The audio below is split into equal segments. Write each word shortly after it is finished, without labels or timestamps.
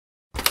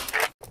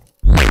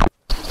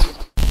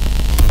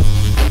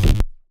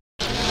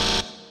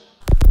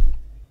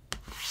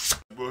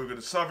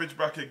It's Savage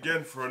back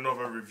again for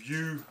another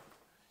review.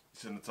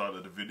 It's in the title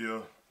of the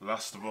video.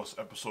 Last of Us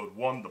Episode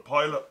 1, the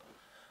pilot.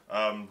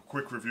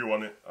 Quick review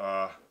on it.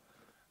 I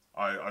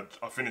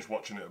finished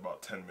watching it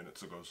about 10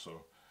 minutes ago,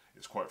 so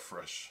it's quite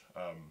fresh.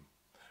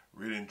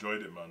 Really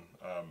enjoyed it, man.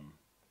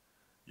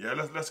 Yeah,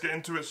 let's get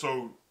into it.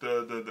 So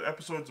the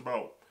episode's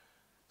about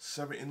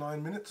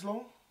 79 minutes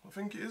long, I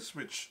think it is,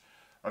 which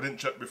I didn't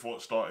check before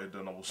it started,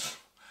 and I was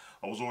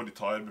already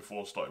tired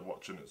before I started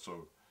watching it.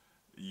 So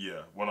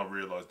yeah, when I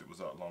realised it was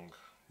that long,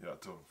 yeah, I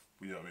had to,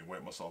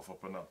 wake myself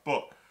up and that.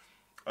 But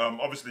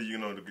obviously,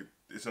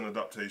 it's an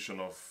adaptation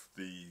of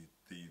the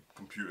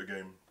computer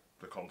game,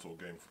 the console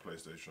game for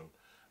PlayStation,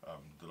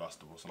 The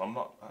Last of Us. And I'm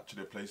not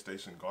actually a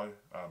PlayStation guy,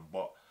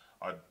 but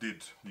I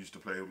did used to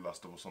play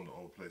Last of Us on the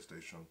old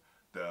PlayStation,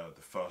 the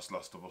first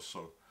Last of Us.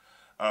 So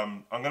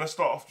I'm gonna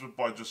start off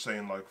by just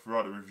saying, like,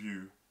 throughout the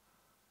review,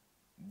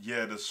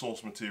 yeah, there's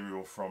source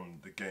material from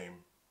the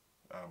game,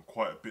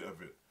 quite a bit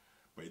of it,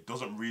 but it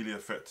doesn't really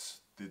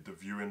affect the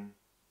viewing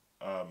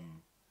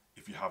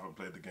if you haven't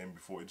played the game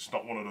before. It's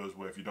not one of those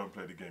where if you don't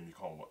play the game you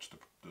can't watch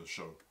the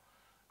show.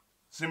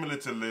 Similarly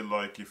to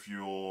like if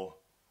you're,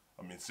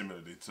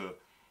 similarly to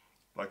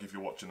like if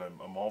you're watching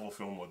a Marvel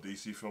film or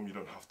DC film, you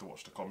don't have to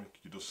watch the comic.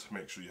 You just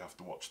make sure you have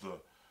to watch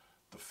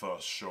the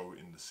first show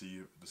in the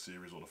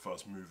series, or the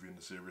first movie in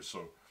the series,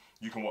 so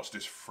you can watch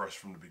this fresh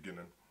from the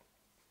beginning.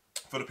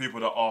 For the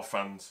people that are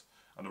fans,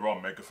 and there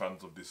are mega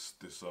fans of this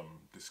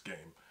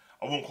game,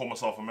 I won't call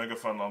myself a mega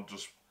fan.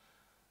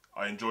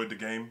 I enjoyed the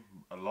game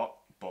a lot,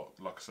 but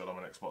like I said, I'm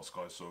an Xbox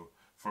guy, so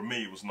for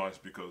me it was nice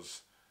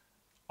because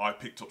I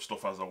picked up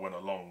stuff as I went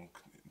along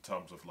in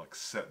terms of like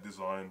set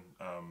design,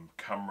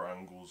 camera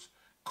angles,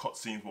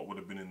 cutscenes, what would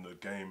have been in the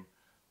game,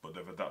 but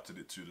they've adapted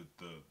it to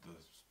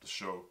the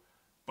show,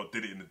 but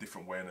did it in a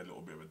different way and a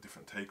little bit of a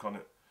different take on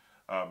it.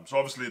 So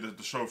obviously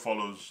the show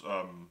follows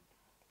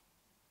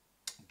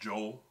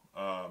Joel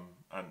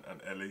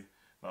and Ellie.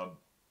 Now,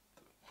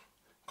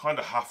 kind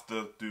of have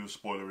to do a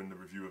spoiler in the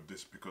review of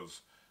this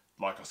because,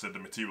 like I said, the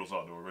material's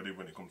out there already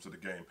when it comes to the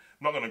game.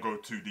 I'm not going to go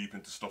too deep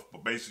into stuff,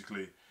 but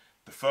basically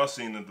the first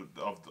scene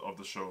of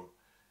the show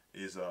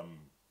is the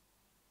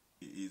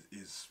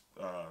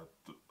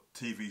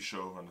TV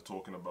show, and they're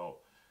talking about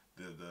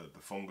the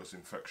fungus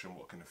infection,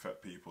 what can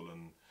affect people,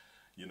 and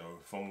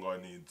fungi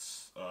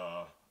needs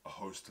a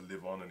host to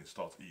live on, and it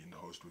starts eating the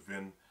host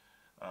within.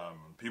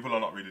 People are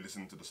not really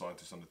listening to the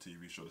scientists on the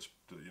TV show.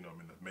 They're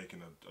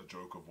making a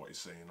joke of what he's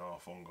saying.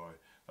 Fungi,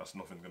 that's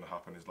nothing's going to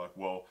happen. It's like,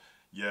 well,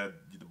 yeah,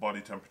 the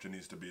body temperature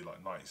needs to be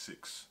like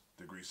 96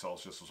 degrees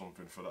Celsius or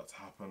something for that to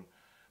happen.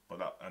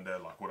 And they're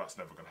like, well, that's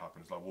never going to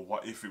happen. It's like, well,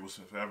 what if it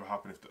ever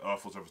happened, if the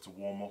Earth was ever to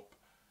warm up,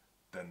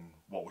 then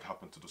what would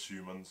happen to the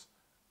humans?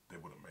 They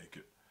wouldn't make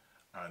it.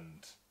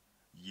 And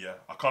yeah,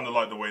 I kind of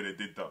like the way they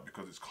did that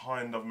because it's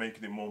kind of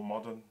making it more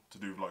modern to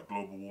do with like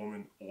global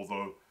warming,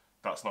 although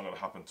that's not going to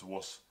happen to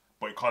us.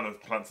 But it kind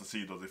of plants the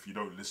seed of, if you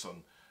don't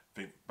listen,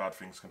 bad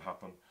things can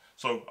happen.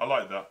 So I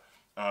like that.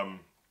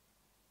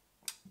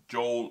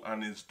 Joel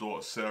and his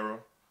daughter Sarah.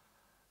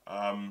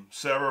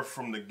 Sarah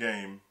from the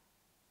game,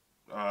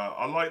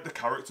 I like the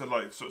character.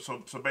 Like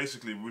so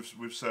basically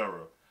with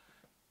Sarah,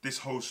 this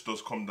host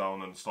does come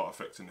down and start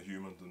affecting the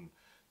humans and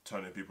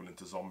turning people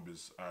into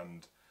zombies.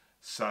 And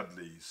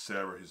sadly,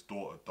 Sarah, his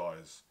daughter,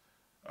 dies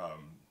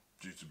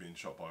due to being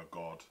shot by a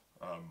guard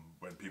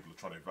when people are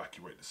trying to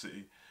evacuate the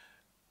city.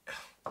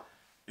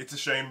 It's a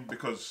shame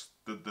because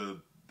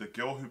the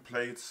girl who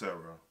played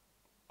Sarah,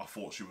 I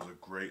thought she was a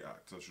great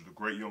actor. She was a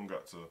great young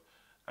actor.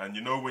 And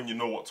when you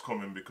know what's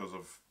coming because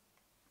of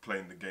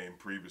playing the game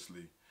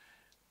previously,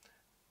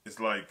 it's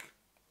like,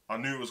 I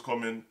knew it was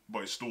coming,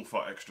 but it still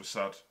felt extra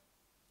sad.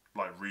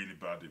 Like, really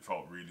bad. It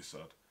felt really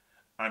sad.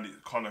 And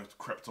it kind of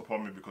crept up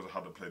on me because I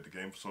hadn't played the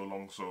game for so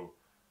long. So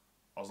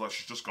I was like,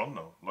 she's just gone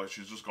now. Like,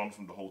 she's just gone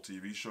from the whole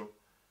TV show.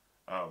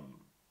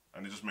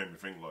 And it just made me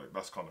think, like,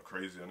 that's kind of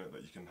crazy, isn't it?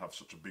 That you can have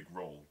such a big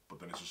role, but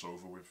then it's just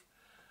over with.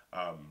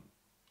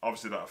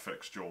 Obviously, that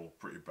affects Joel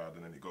pretty bad,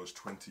 and then it goes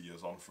 20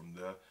 years on from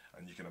there.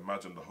 And you can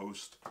imagine the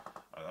host,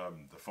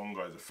 the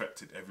fungi has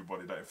affected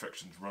everybody. That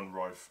infection's run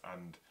rife,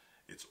 and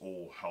it's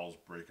all hell's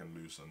breaking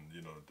loose. And,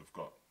 they've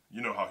got,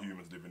 how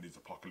humans live in these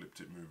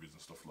apocalyptic movies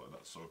and stuff like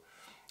that. So,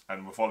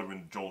 and we're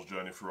following Joel's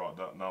journey throughout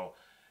that. Now,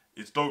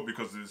 it's dope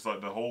because it's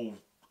like the whole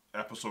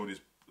episode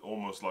is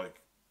almost like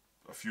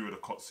a few of the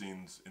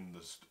cutscenes in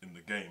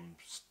the game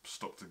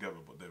stuck together,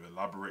 but they've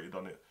elaborated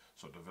on it.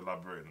 So they've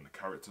elaborated on the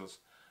characters.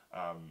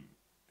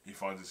 He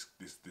finds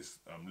this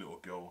little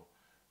girl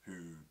who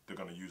they're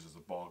going to use as a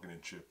bargaining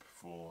chip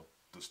for.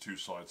 There's two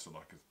sides to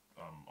like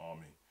an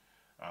army.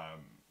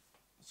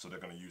 So they're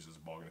going to use it as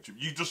a bargaining chip.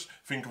 You just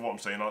think of what I'm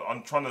saying.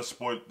 I'm trying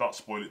to not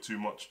spoil it too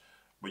much,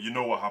 but you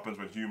know what happens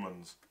when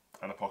humans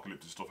and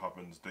apocalyptic stuff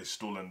happens. They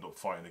still end up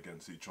fighting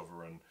against each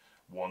other, and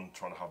one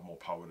trying to have more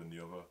power than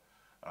the other.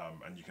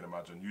 And you can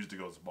imagine, use the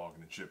girl as a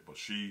bargaining chip, but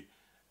she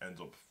ends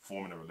up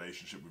forming a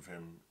relationship with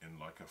him in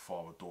like a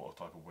father-daughter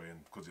type of way,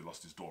 and because he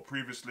lost his daughter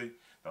previously,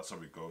 that's how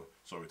we go.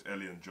 So it's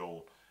Ellie and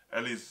Joel.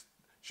 Ellie's,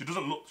 she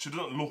doesn't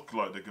look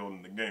like the girl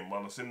in the game.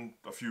 Man, I've seen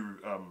a few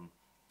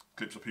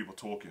clips of people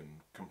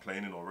talking,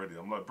 complaining already.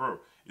 I'm like, bro,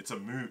 it's a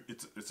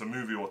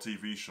movie or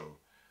TV show.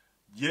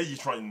 Yeah, you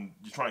try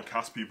and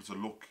cast people to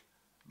look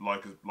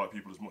like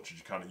people as much as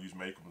you can and use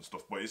makeup and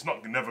stuff, but it's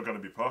never going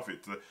to be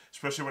perfect.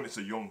 Especially when it's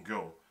a young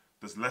girl.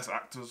 There's less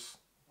actors,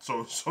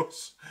 so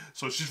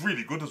she's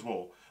really good as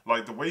well.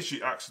 Like the way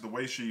she acts, the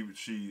way she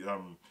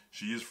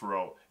is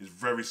throughout is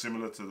very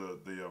similar to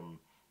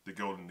the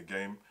girl in the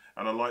game.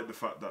 And I like the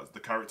fact that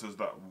the characters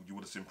that you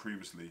would have seen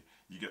previously,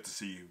 you get to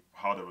see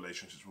how their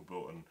relationships were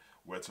built and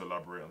where to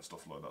elaborate and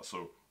stuff like that.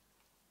 So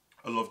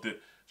I loved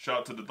it. Shout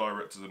out to the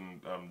directors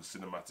and the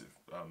cinematic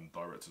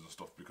directors and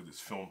stuff, because it's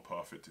filmed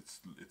perfect.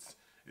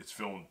 It's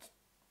filmed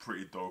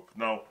pretty dope.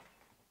 Now,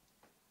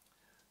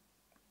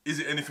 is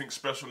it anything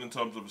special in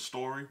terms of a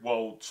story?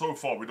 Well, so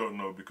far we don't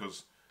know,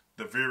 because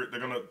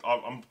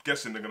I'm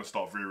guessing they're gonna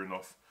start veering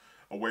off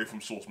away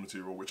from source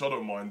material, which I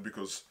don't mind,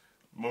 because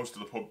most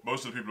of the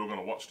people who are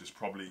gonna watch this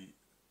probably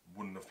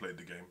wouldn't have played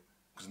the game,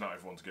 because not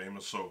everyone's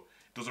gamers, so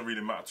it doesn't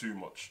really matter too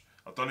much.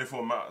 I don't know if it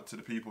will matter to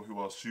the people who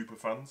are super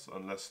fans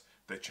unless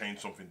they change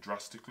something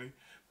drastically,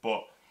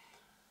 but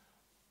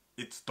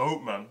it's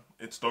dope, man.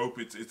 It's dope.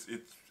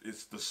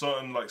 It's the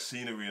certain like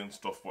scenery and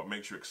stuff what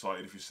makes you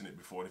excited if you've seen it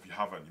before, and if you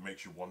haven't, it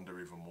makes you wonder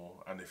even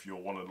more. And if you're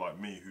one of like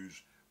me who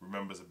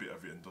remembers a bit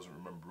of it and doesn't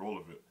remember all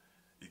of it,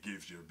 it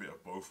gives you a bit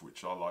of both,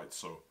 which I liked.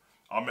 So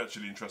I'm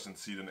actually interested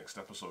to see the next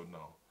episode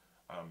now,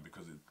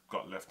 because it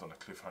got left on a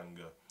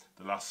cliffhanger.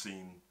 The last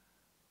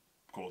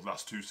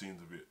two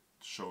scenes of it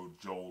showed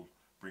Joel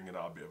bringing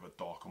out a bit of a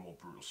darker, more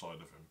brutal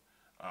side of him,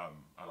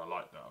 and I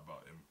like that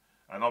about him.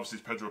 And obviously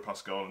it's Pedro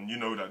Pascal, and you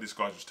know that this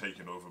guy's just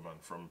taking over, man.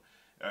 From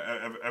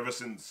ever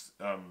since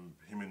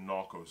him in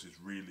Narcos, he's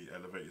really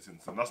elevated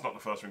since. And that's not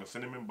the first thing I've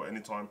seen him in, but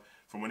anytime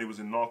from when he was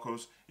in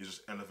Narcos, he's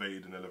just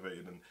elevated and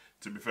elevated. And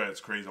to be fair, it's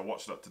crazy. I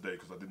watched that today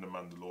because I did the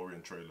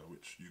Mandalorian trailer,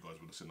 which you guys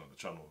would have seen on the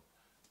channel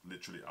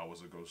literally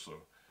hours ago. So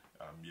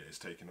yeah, he's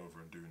taking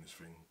over and doing his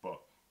thing. But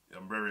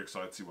I'm very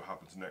excited to see what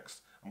happens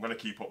next. I'm going to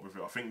keep up with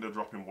it. I think they're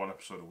dropping one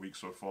episode a week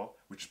so far,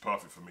 which is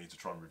perfect for me to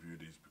try and review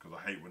these, because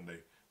I hate when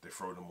they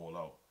throw them all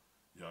out.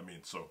 You know what I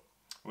mean? So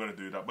I'm going to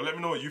do that. But let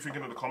me know what you think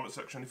in the comment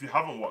section. If you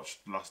haven't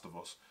watched The Last of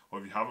Us, or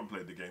if you haven't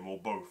played the game, or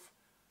both,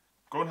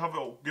 go and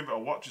give it a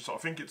watch. I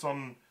think it's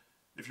on,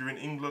 if you're in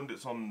England,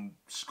 it's on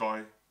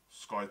Sky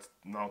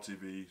Now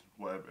TV,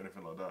 whatever,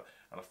 anything like that.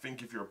 And I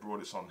think if you're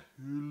abroad, it's on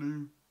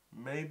Hulu,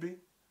 maybe,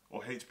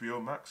 or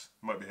HBO Max.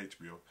 It might be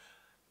HBO.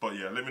 But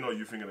yeah, let me know what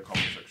you think in the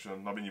comment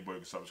section. I've been your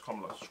boy, Savage.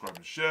 Comment, like, subscribe,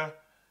 and share.